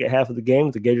in the second half of the game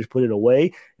if the Gators put it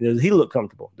away. Does he look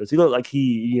comfortable? Does he look like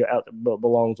he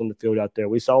belongs on the field out there?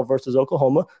 We saw versus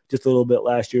Oklahoma just a little bit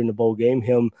last year in the bowl game,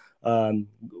 him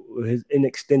his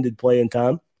inextended playing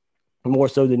time. More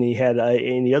so than he had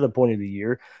any other point of the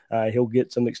year. He'll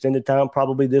get some extended time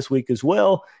probably this week as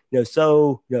well. I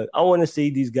want to see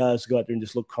these guys go out there and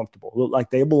just look comfortable, look like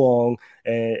they belong,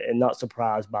 and not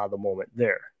surprised by the moment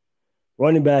there.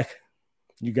 Running back,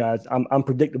 you guys, I'm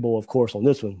predictable, of course, on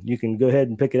this one. You can go ahead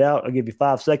and pick it out. I'll give you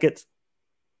 5 seconds.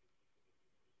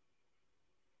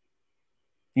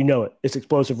 You know it. It's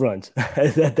explosive runs.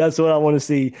 That's what I want to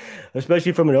see,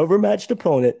 especially from an overmatched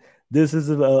opponent. This is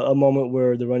a moment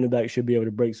where the running back should be able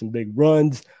to break some big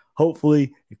runs.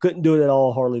 Hopefully, he couldn't do it at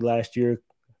all hardly last year.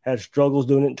 Had struggles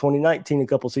doing it in 2019 a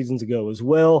couple seasons ago as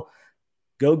well.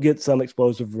 Go get some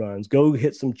explosive runs. Go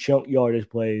hit some chunk yardage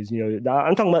plays. I'm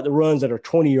talking about the runs that are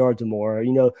 20 yards or more.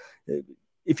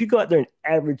 If you go out there and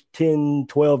average 10,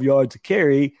 12 yards a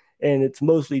carry, and it's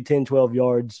mostly 10, 12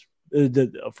 yards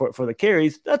for the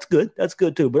carries, that's good. That's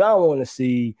good too. But I want to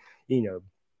see,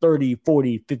 30,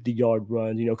 40, 50-yard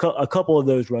runs, a couple of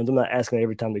those runs. I'm not asking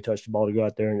every time they touch the ball to go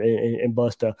out there and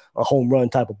bust a home run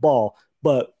type of ball,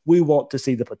 but we want to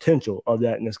see the potential of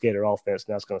that in this Gator offense,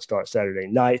 and that's going to start Saturday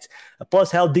night.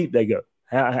 Plus, how deep they go.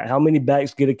 How many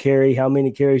backs get a carry? How many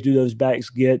carries do those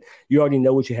backs get? You already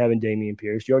know what you have in Dameon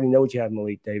Pierce. You already know what you have in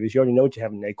Malik Davis. You already know what you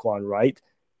have in Naquan Wright.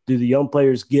 Do the young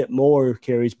players get more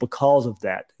carries because of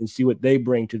that and see what they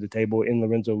bring to the table in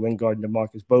Lorenzo Lingard and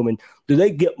DeMarcus Bowman? Do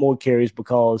they get more carries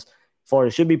because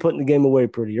Florida should be putting the game away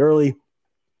pretty early?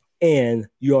 And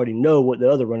you already know what the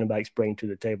other running backs bring to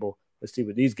the table. Let's see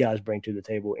what these guys bring to the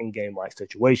table in game-like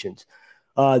situations.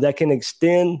 That can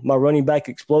extend my running back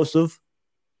explosive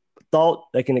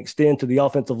thought. That can extend to the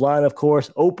offensive line, of course.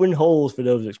 Open holes for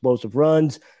those explosive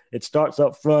runs. It starts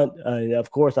up front.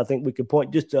 Of course, I think we could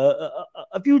point just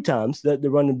a few times that the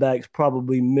running backs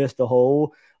probably missed a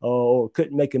hole or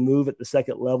couldn't make a move at the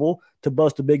second level to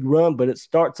bust a big run, but it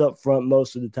starts up front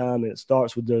most of the time, and it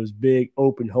starts with those big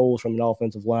open holes from an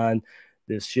offensive line.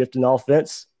 This shift in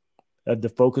offense, the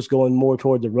focus going more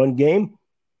toward the run game,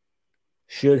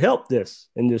 should help this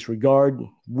in this regard.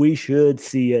 We should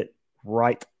see it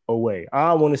right away.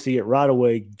 I want to see it right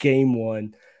away, game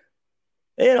one.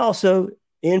 And also,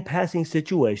 in passing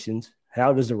situations,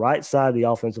 how does the right side of the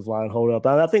offensive line hold up?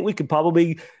 And I think we could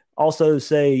probably also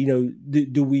say,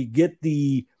 do we get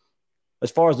as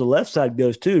far as the left side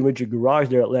goes too, Richard Garage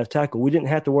there at left tackle, we didn't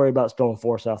have to worry about Stone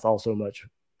Forsyth all so much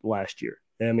last year.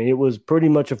 I mean, it was pretty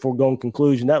much a foregone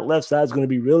conclusion. That left side is going to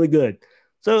be really good.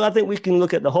 So I think we can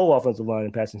look at the whole offensive line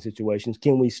in passing situations.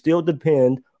 Can we still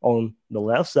depend on the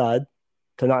left side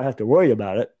to not have to worry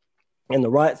about it? And the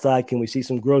right side, can we see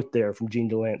some growth there from Gene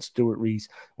DeLance, Stuart Reese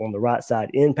on the right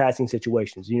side in passing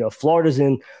situations? Florida's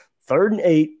in 3rd and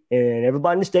 8, and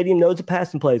everybody in the stadium knows a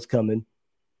passing play is coming.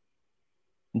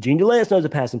 Gene DeLance knows a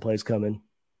passing play is coming.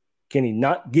 Can he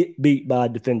not get beat by a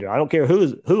defender? I don't care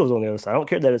who's on the other side. I don't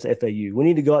care that it's FAU. We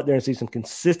need to go out there and see some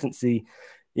consistency.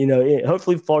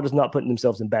 Hopefully Florida's not putting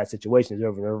themselves in bad situations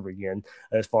over and over again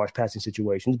as far as passing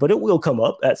situations, but it will come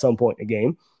up at some point in the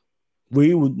game.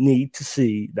 We would need to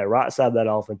see that right side of that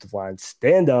offensive line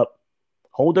stand up,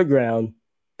 hold their ground,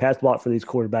 pass block for these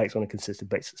quarterbacks on a consistent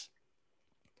basis.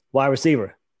 Wide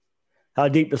receiver. How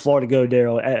deep does Florida go,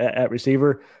 Daryl, at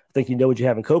receiver? I think you know what you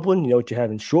have in Copeland. You know what you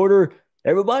have in Shorter.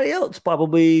 Everybody else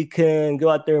probably can go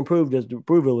out there and prove a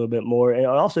little bit more, and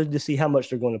also to see how much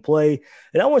they're going to play.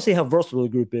 And I want to see how versatile the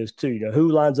group is too. Who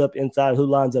lines up inside, who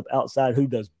lines up outside, who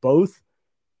does both.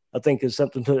 I think is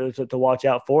something to watch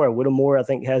out for. And Whittemore, I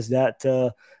think, has that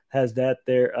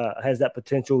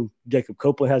potential. Jacob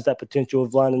Copeland has that potential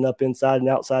of lining up inside and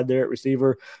outside there at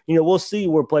receiver. We'll see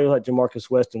where players like Jamarcus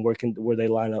Weston where they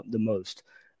line up the most.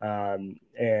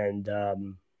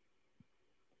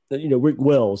 Rick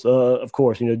Wells, of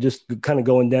course, just kind of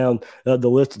going down the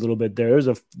list a little bit there.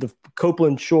 There's the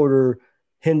Copeland, Shorter,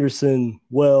 Henderson,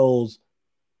 Wells,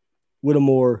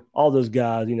 Whittemore, all those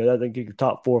guys. I think your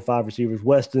top 4 or 5 receivers.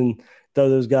 Weston, throw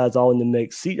those guys all in the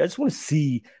mix. I just want to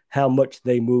see how much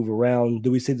they move around.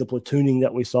 Do we see the platooning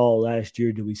that we saw last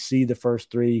year? Do we see the first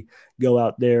 3 go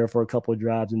out there for a couple of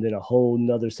drives and then a whole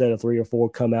another set of 3 or 4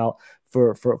 come out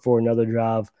for another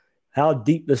drive? How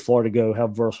deep does Florida go? How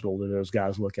versatile do those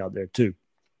guys look out there too?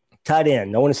 Tight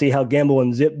end. I want to see how Gamble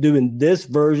and Zip do in this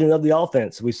version of the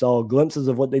offense. We saw glimpses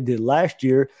of what they did last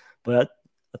year, but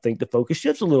I think the focus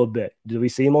shifts a little bit. Do we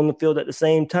see them on the field at the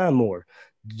same time more?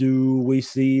 Do we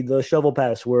see the shovel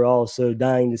pass we're also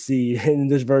dying to see in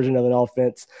this version of an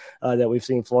offense that we've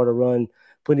seen Florida run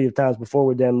plenty of times before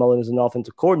with Dan Mullen as an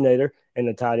offensive coordinator and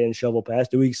the tight end shovel pass?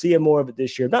 Do we see more of it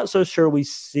this year? Not so sure we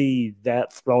see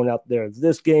that thrown out there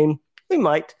this game. We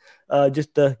might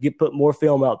just put more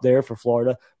film out there for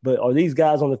Florida. But are these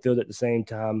guys on the field at the same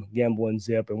time, Gamble and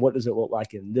Zip, and what does it look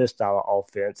like in this style of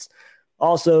offense?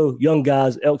 Also, young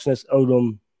guys, Elksness,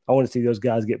 Odom, I want to see those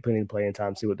guys get plenty of playing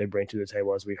time, see what they bring to the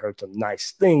table, as we heard some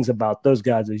nice things about those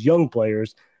guys as young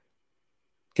players.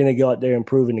 Can they go out there and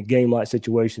prove in a game-like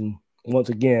situation? Once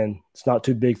again, it's not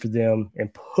too big for them,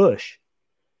 and push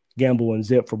Gamble and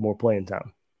Zip for more playing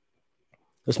time.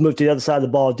 Let's move to the other side of the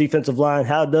ball. Defensive line,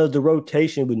 how does the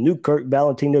rotation with Newkirk,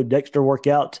 Valentino, Dexter work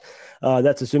out?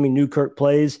 That's assuming Newkirk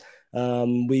plays.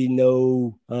 We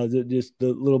know just the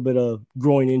little bit of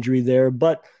groin injury there,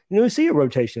 but we see a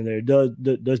rotation there.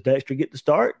 Does Dexter get the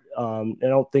start? I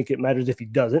don't think it matters if he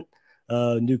doesn't.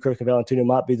 Newkirk and Valentino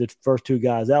might be the first 2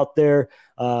 guys out there.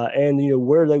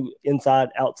 Where they inside,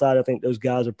 outside, I think those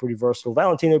guys are pretty versatile.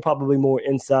 Valentino probably more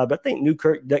inside, but I think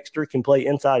Newkirk, Dexter can play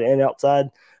inside and outside.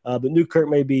 But Newkirk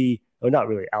may be, not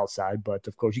really outside, but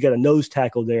of course you got a nose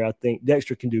tackle there. I think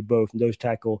Dexter can do both, nose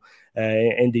tackle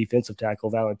and defensive tackle.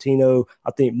 Valentino,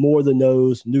 I think more the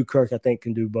nose. Newkirk, I think,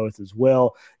 can do both as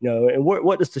well. And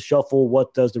what does the shuffle,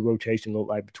 what does the rotation look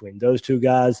like between those 2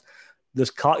 guys? Does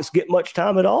Cox get much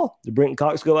time at all? Did Brenton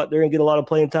Cox go out there and get a lot of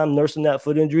playing time nursing that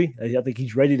foot injury? I think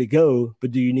he's ready to go,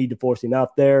 but do you need to force him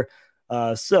out there?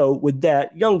 So with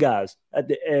that, young guys at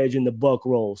the edge in the buck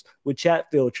rolls, with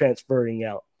Chatfield transferring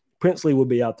out, Princely will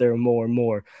be out there more and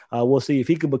more. We'll see if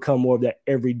he can become more of that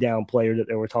every down player that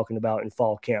they were talking about in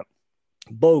fall camp.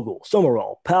 Bogle,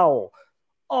 Summerall, Powell,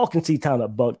 all can see time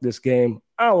at Buck this game.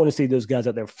 I want to see those guys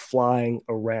out there flying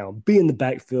around, be in the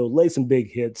backfield, lay some big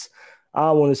hits.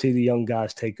 I want to see the young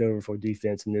guys take over for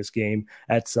defense in this game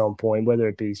at some point, whether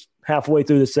it be halfway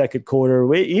through the second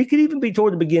quarter. It could even be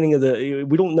toward the beginning of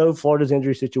we don't know Florida's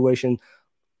injury situation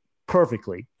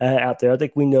perfectly out there. I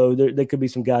think we know there could be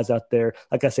some guys out there.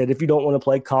 Like I said, if you don't want to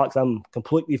play Cox, I'm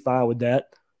completely fine with that.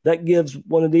 That gives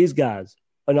one of these guys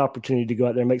an opportunity to go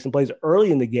out there and make some plays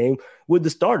early in the game with the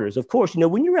starters. Of course,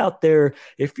 when you're out there,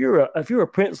 if you're a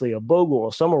Princely, a Bogle,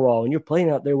 a Summerall, and you're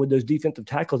playing out there with those defensive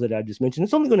tackles that I just mentioned,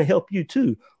 it's only going to help you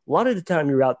too. A lot of the time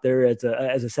you're out there as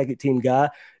a second team guy,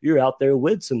 you're out there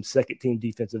with some second team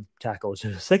defensive tackles,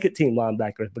 second team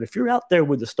linebackers. But if you're out there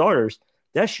with the starters,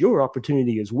 that's your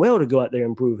opportunity as well to go out there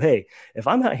and prove, hey, if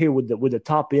I'm out here with the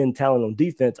top end talent on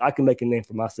defense, I can make a name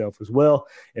for myself as well.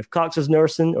 If Cox is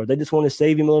nursing or they just want to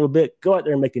save him a little bit, go out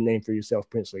there and make a name for yourself,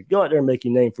 Princely. Go out there and make a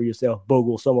name for yourself,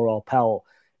 Bogle, Summerall, Powell,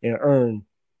 and earn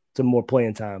some more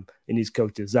playing time in these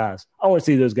coaches' eyes. I want to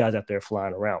see those guys out there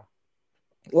flying around.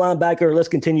 Linebacker, let's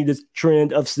continue this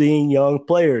trend of seeing young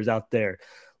players out there.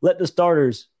 Let the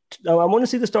starters – I want to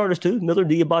see the starters too, Miller,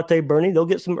 Diabate, Bernie. They'll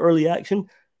get some early action.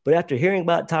 But after hearing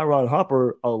about Tyron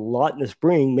Hopper a lot in the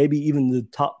spring, maybe even the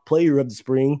top player of the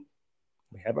spring,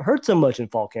 we haven't heard so much in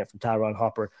fall camp from Tyron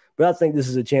Hopper. But I think this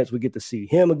is a chance we get to see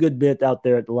him a good bit out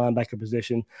there at the linebacker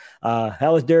position.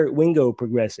 How is Derek Wingo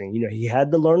progressing? He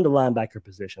had to learn the linebacker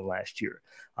position last year.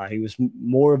 He was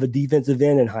more of a defensive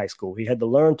end in high school. He had to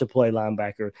learn to play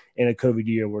linebacker in a COVID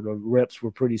year where the reps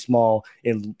were pretty small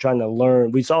and trying to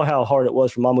learn. We saw how hard it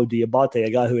was for Mamu Diabate,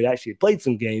 a guy who had actually played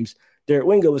some games. Derek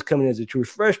Wingo was coming as a true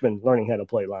freshman, learning how to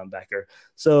play linebacker.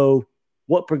 So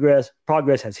what progress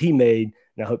has he made?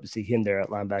 And I hope to see him there at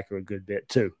linebacker a good bit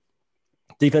too.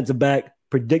 Defensive back,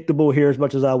 predictable here as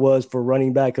much as I was for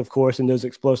running back, of course, in those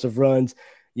explosive runs.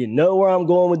 You know where I'm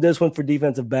going with this one for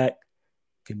defensive back.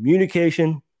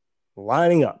 Communication,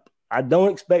 lining up. I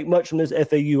don't expect much from this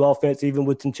FAU offense, even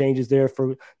with some changes there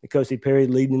for N'Kosi Perry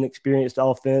leading an experienced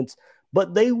offense.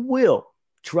 But they will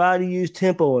try to use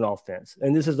tempo in offense.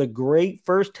 And this is a great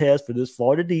first test for this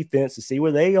Florida defense to see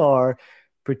where they are,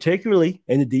 particularly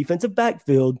in the defensive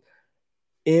backfield,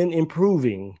 in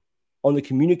improving on the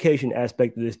communication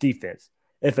aspect of this defense.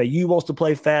 FAU wants to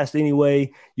play fast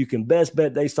anyway. You can best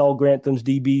bet they saw Grantham's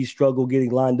DBs struggle getting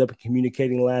lined up and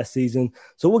communicating last season.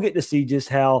 So we'll get to see just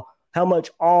how much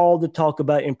all the talk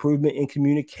about improvement in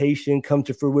communication come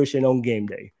to fruition on game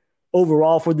day.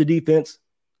 Overall for the defense,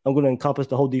 I'm going to encompass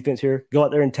the whole defense here. Go out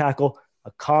there and tackle.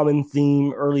 A common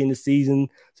theme early in the season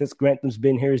since Grantham's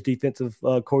been here as defensive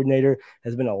coordinator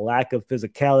has been a lack of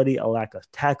physicality, a lack of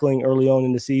tackling early on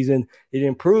in the season. It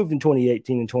improved in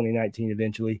 2018 and 2019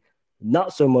 eventually.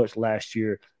 Not so much last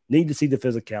year. Need to see the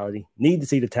physicality. Need to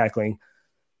see the tackling.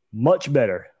 Much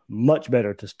better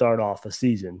to start off a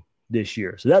season this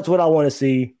year. So that's what I want to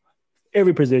see.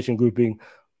 Every position grouping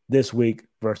this week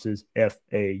versus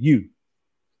FAU.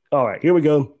 All right, here we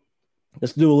go.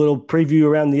 Let's do a little preview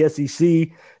around the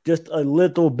SEC, just a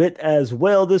little bit as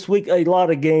well this week. A lot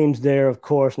of games there, of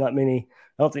course, not many.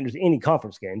 I don't think there's any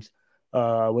conference games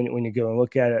when you go and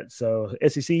look at it. So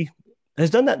SEC has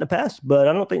done that in the past, but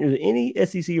I don't think there's any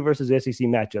SEC versus SEC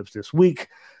matchups this week.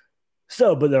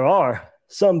 So, but there are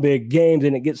some big games,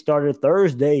 and it gets started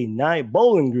Thursday night.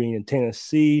 Bowling Green in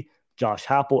Tennessee. Josh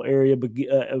Heupel area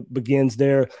begins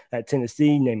there at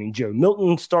Tennessee, naming Joe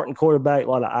Milton starting quarterback. A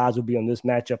lot of eyes will be on this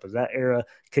matchup as that era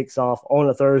kicks off on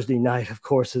a Thursday night, of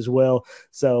course, as well.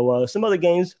 So some other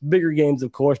games, bigger games,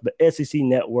 of course, but SEC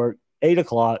Network, 8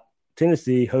 o'clock,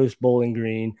 Tennessee hosts Bowling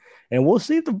Green. And we'll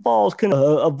see if the Vols can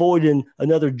avoid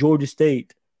another Georgia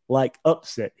State-like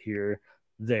upset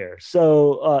there.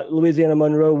 So Louisiana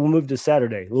Monroe, we'll move to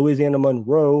Saturday. Louisiana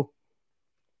Monroe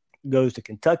goes to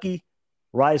Kentucky.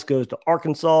 Rice goes to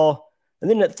Arkansas.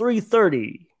 And then at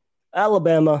 3:30,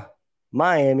 Alabama,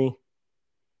 Miami,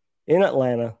 in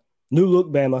Atlanta, New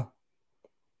Look, Bama,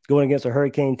 going against a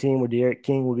Hurricane team where De'Aaron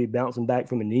King will be bouncing back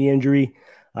from a knee injury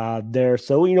there.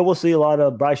 So, we'll see a lot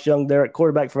of Bryce Young there at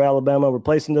quarterback for Alabama,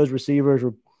 replacing those receivers,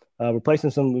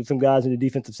 replacing some guys in the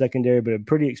defensive secondary, but a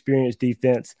pretty experienced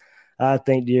defense. I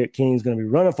think De'Aaron King's going to be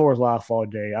running for his life all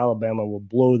day. Alabama will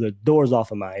blow the doors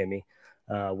off of Miami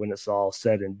when it's all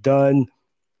said and done.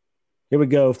 Here we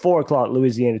go, 4 o'clock,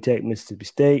 Louisiana Tech, Mississippi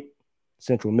State,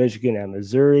 Central Michigan, and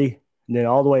Missouri. And then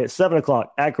all the way at 7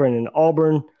 o'clock, Akron and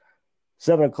Auburn.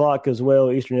 7 o'clock as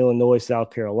well, Eastern Illinois,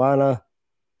 South Carolina.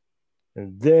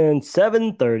 And then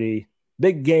 7:30,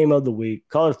 big game of the week,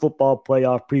 college football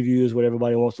playoff preview is what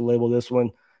everybody wants to label this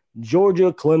one.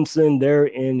 Georgia, Clemson, they're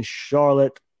in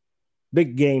Charlotte.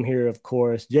 Big game here, of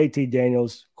course. JT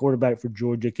Daniels, quarterback for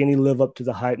Georgia. Can he live up to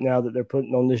the hype now that they're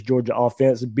putting on this Georgia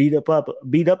offense? Beat up a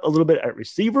little bit at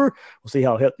receiver. We'll see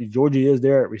how healthy Georgia is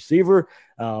there at receiver.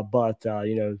 But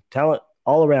talent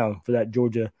all around for that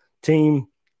Georgia team.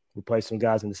 We'll play some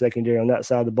guys in the secondary on that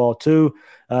side of the ball too.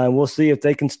 And we'll see if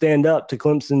they can stand up to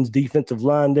Clemson's defensive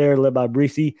line there, led by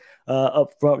Breesy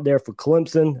up front there for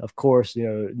Clemson. Of course,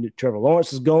 Trevor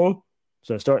Lawrence is gone.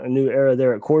 So starting a new era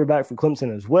there at quarterback for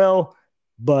Clemson as well.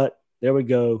 But there we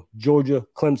go. Georgia,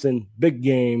 Clemson, big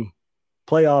game,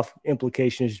 playoff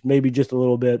implications, maybe just a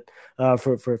little bit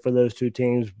for those two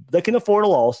teams. They can afford a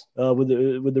loss with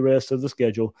the rest of the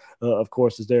schedule, of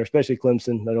course, is there, especially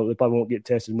Clemson. They probably won't get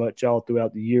tested much all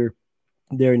throughout the year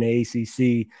there in the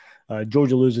ACC.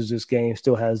 Georgia loses this game,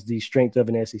 still has the strength of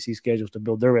an SEC schedule to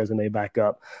build their resume back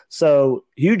up. So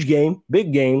huge game,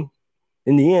 big game.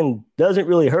 In the end, doesn't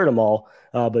really hurt them all,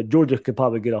 but Georgia could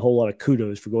probably get a whole lot of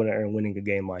kudos for going out there and winning a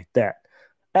game like that.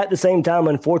 At the same time,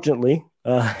 unfortunately,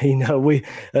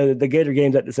 the Gator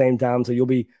game's at the same time, so you'll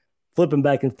be flipping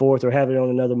back and forth or having it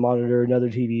on another monitor, another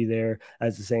TV there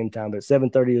at the same time. But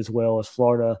 7:30 as well as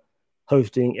Florida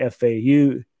hosting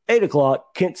FAU. 8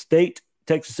 o'clock, Kent State,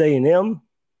 Texas A&M.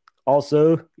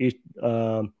 Also, East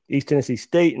Tennessee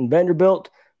State and Vanderbilt.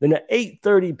 Then at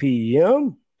 8:30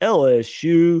 p.m.,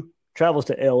 LSU travels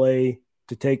to LA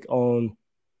to take on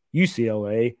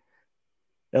UCLA.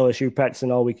 LSU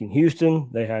practicing all week in Houston.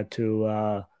 They had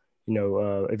to,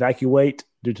 evacuate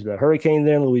due to the hurricane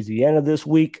there in Louisiana this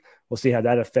week. We'll see how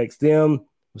that affects them.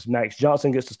 Max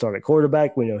Johnson gets to start at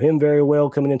quarterback. We know him very well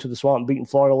coming into the Swamp, beating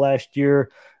Florida last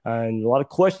year. And a lot of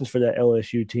questions for that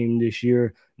LSU team this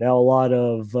year. Now a lot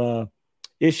of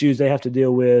issues they have to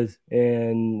deal with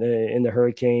in the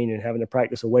hurricane and having to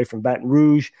practice away from Baton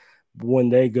Rouge when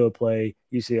they go play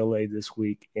UCLA this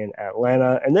week in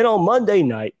Atlanta. And then on Monday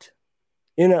night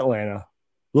in Atlanta,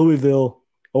 Louisville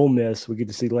Ole Miss. We get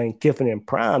to see Lane Kiffin in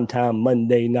prime time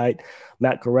Monday night.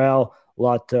 Matt Corral, a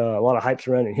lot of hype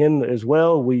surrounding him as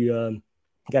well. We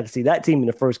got to see that team in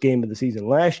the first game of the season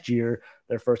last year.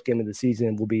 Their first game of the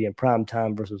season will be in prime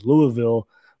time versus Louisville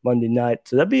Monday night.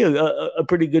 So that'd be a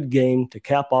pretty good game to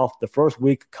cap off the first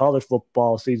week of college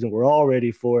football season. We're all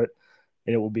ready for it,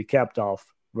 and it will be capped off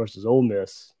versus Ole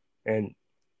Miss and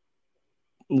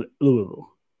Louisville.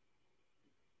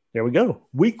 There we go.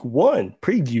 Week 1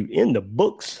 preview in the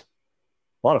books.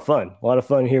 A lot of fun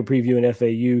here previewing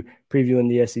FAU, previewing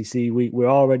the SEC week. We're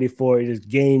all ready for it. It's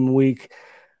game week.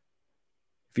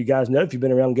 If you guys know, if you've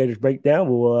been around Gators Breakdown,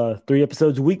 we'll 3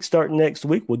 episodes a week starting next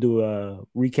week. We'll do a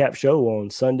recap show on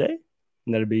Sunday,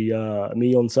 and that'll be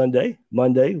me on Sunday.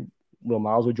 Monday, Will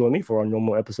Miles will join me for our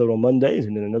normal episode on Mondays,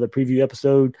 and then another preview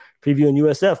episode previewing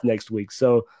USF next week.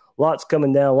 So lots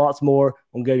coming down, lots more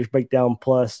on Gators Breakdown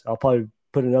Plus. I'll probably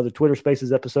put another Twitter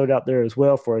Spaces episode out there as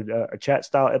well for a chat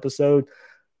style episode.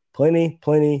 Plenty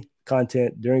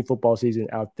content during football season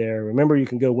out there. Remember, you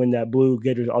can go win that blue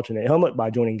Gators alternate helmet by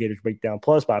joining Gators Breakdown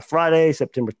Plus by Friday,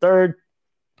 September 3rd.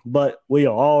 But we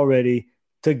are all ready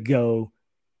to go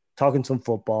talking some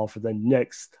football for the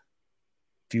next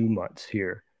few months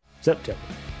here. September,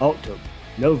 October,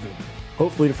 November,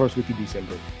 hopefully the first week of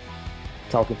December.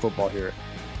 Talking football here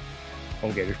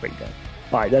on Gators Breakdown.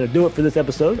 All right, that'll do it for this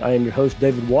episode. I am your host,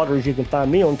 David Waters. You can find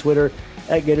me on Twitter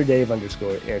at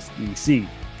GatorDave_SEC.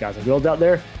 Guys and girls out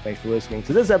there, thanks for listening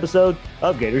to this episode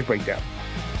of Gators Breakdown.